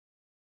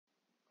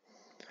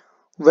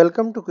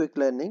Welcome to Quick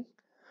Learning.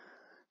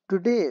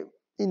 Today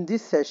in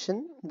this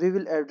session we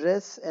will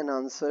address an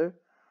answer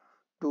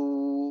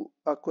to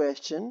a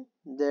question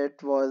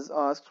that was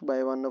asked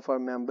by one of our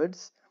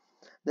members,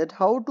 that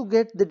how to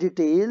get the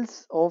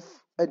details of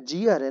a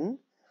GRN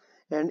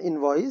and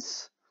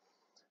invoice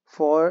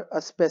for a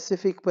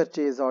specific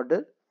purchase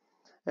order,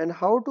 and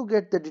how to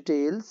get the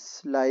details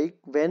like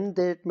when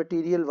that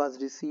material was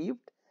received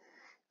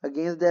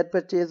against that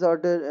purchase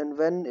order and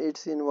when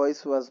its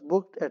invoice was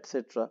booked,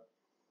 etc.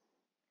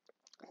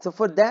 So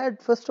for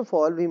that, first of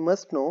all, we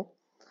must know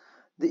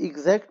the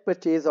exact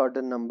purchase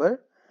order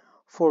number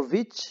for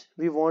which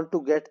we want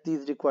to get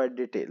these required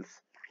details.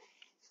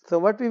 So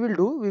what we will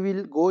do, we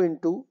will go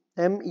into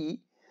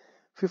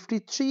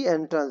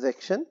ME23N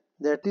transaction,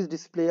 that is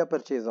display a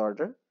purchase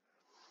order.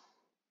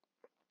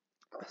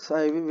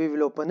 So we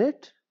will open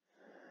it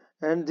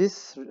and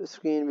this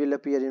screen will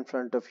appear in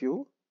front of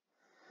you,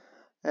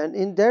 and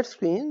in that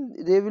screen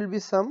there will be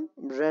some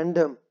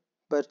random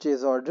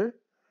purchase order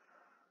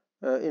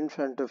in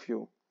front of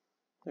you.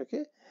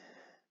 Okay,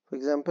 for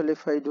example,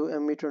 if I do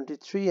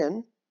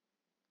ME23N,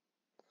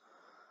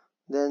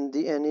 then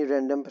any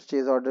random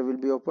purchase order will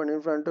be open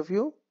in front of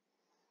you.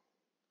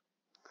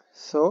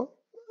 So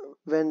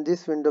when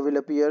this window will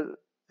appear,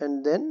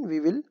 and then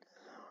we will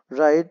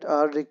write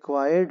our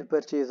required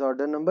purchase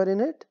order number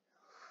in it.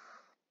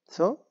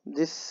 So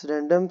this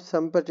random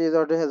sum purchase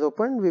order has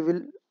opened. We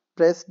will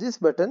press this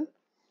button,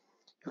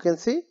 you can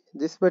see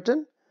this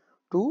button,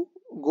 to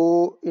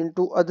go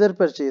into other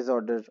purchase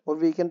order, or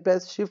we can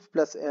press shift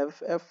plus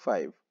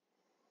F5.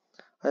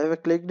 I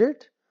have clicked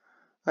it.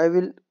 I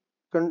will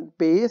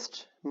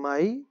paste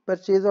my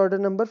purchase order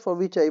number for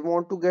which I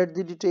want to get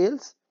the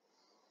details.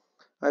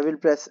 I will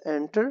press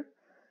enter,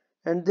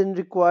 and then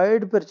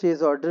required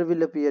purchase order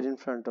will appear in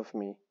front of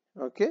me.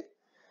 Okay,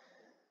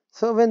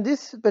 so when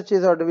this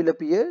purchase order will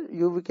appear,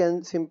 you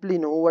can simply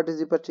know what is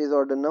the purchase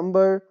order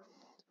number,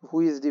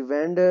 who is the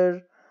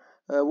vendor,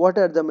 what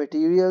are the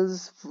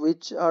materials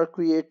which are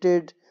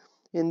created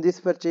in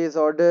this purchase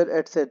order,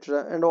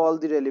 etc., and all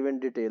the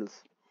relevant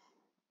details.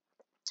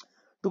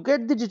 To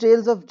get the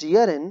details of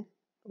GRN,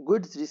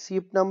 goods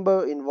receipt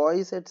number,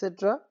 invoice,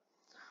 etc.,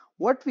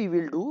 what we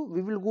will do,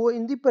 we will go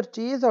in the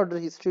purchase order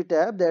history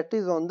tab, that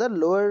is on the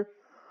lower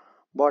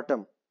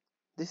bottom.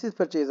 This is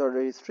purchase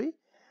order history.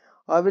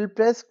 I will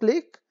press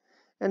click,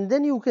 and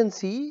then you can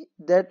see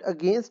that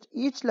against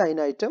each line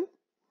item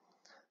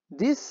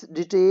this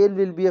detail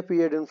will be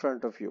appeared in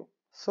front of you.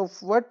 So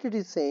what it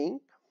is saying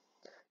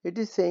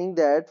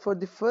that for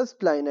the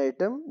first line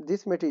item,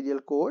 this material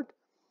code,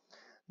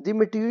 the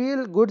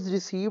material goods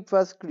received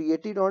was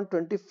created on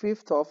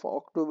 25th of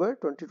October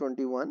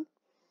 2021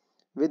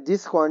 with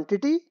this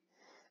quantity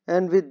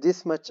and with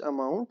this much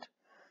amount,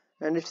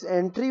 and its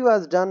entry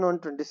was done on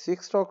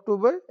 26th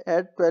October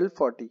at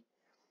 12:40,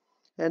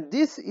 and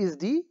this is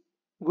the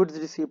goods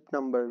receipt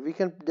number. We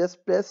can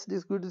just press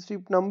this goods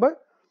receipt number,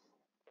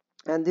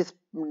 and this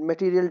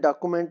material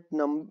document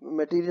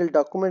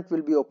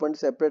will be opened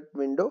separate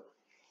window,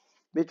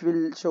 which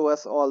will show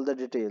us all the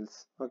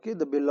details. Okay,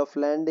 the bill of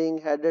landing,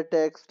 header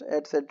text,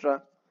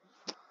 etc.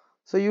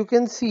 So you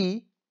can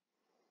see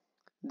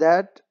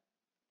that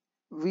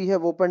we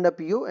have opened a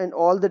PO and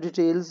all the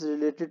details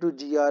related to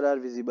GR are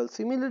visible.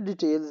 Similar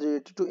details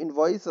related to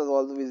invoice are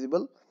also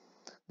visible.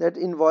 That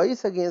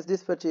invoice against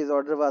this purchase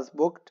order was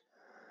booked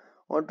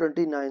on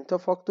 29th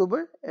of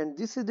October, and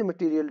this is the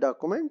material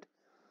document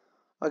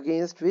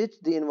against which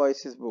the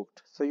invoice is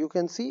booked. So you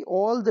can see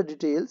all the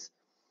details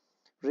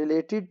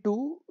related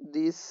to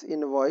this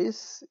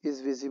invoice is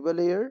visible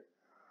here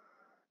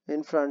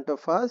in front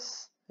of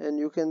us, and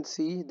you can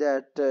see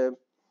that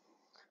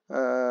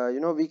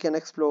we can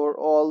explore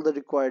all the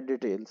required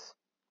details.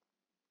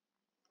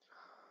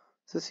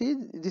 So see,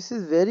 this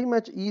is very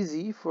much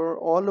easy for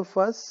all of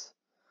us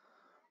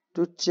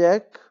to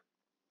check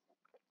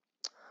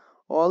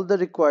all the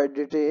required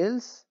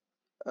details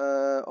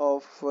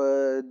of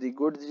the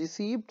goods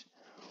received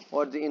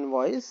or the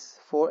invoice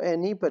for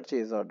any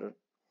purchase order.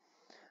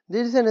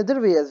 There is another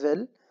way as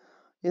well.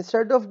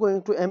 Instead of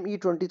going to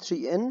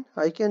ME23N,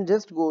 I can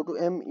just go to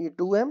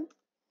ME2M.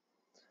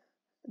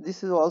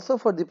 This is also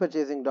for the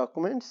purchasing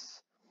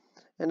documents,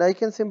 and I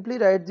can simply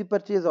write the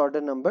purchase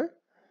order number.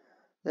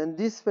 Then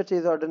this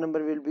purchase order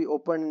number will be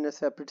opened in a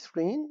separate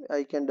screen.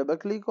 I can double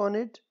click on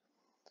it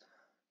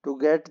to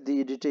get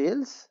the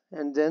details,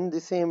 and then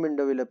the same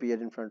window will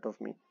appear in front of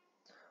me.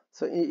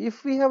 So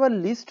if we have a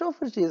list of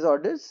purchase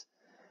orders,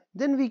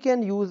 then we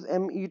can use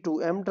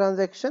ME2M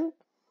transaction,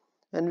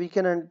 and we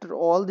can enter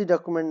all the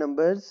document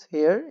numbers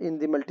here in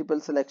the multiple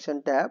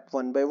selection tab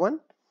one by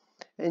one.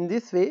 In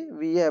this way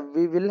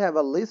we will have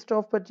a list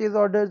of purchase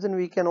orders, and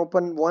we can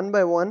open one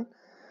by one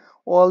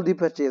all the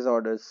purchase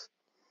orders.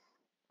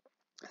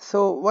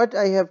 So what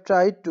I have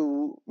tried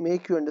to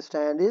make you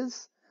understand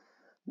is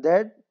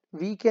that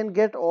we can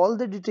get all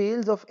the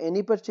details of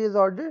any purchase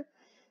order,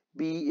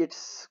 be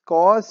its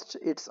cost,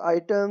 its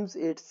items,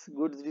 its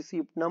goods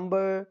receipt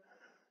number,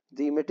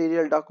 the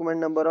material document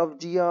number of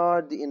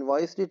GR, the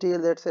invoice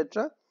details,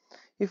 etc.,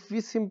 if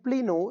we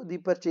simply know the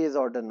purchase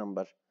order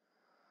number.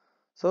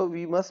 So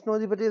we must know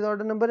the purchase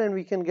order number and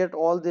we can get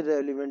all the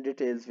relevant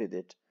details with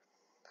it.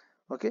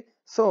 Okay,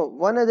 so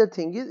one other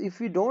thing is, if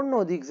we don't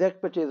know the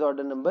exact purchase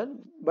order number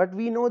but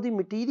we know the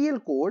material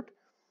code,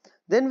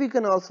 then we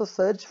can also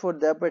search for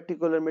that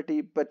particular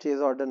purchase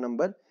order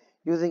number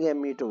using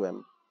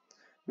ME2M.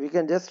 We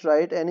can just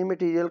write any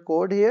material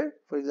code here,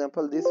 for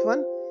example this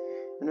one,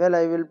 and well,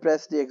 I will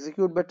press the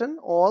execute button.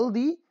 All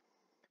the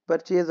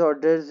purchase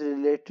orders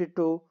related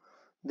to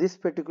this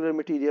particular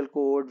material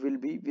code will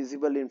be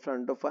visible in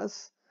front of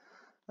us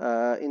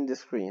in the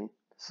screen.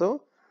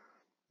 So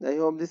I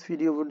hope this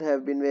video would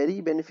have been very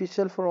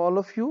beneficial for all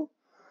of you.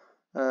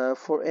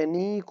 For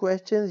any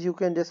questions, you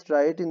can just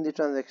write in the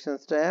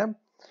transactions tab.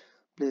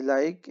 Please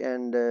like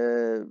and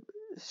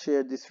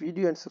share this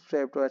video and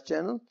subscribe to our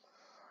channel.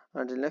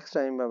 Until next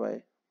time, bye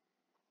bye.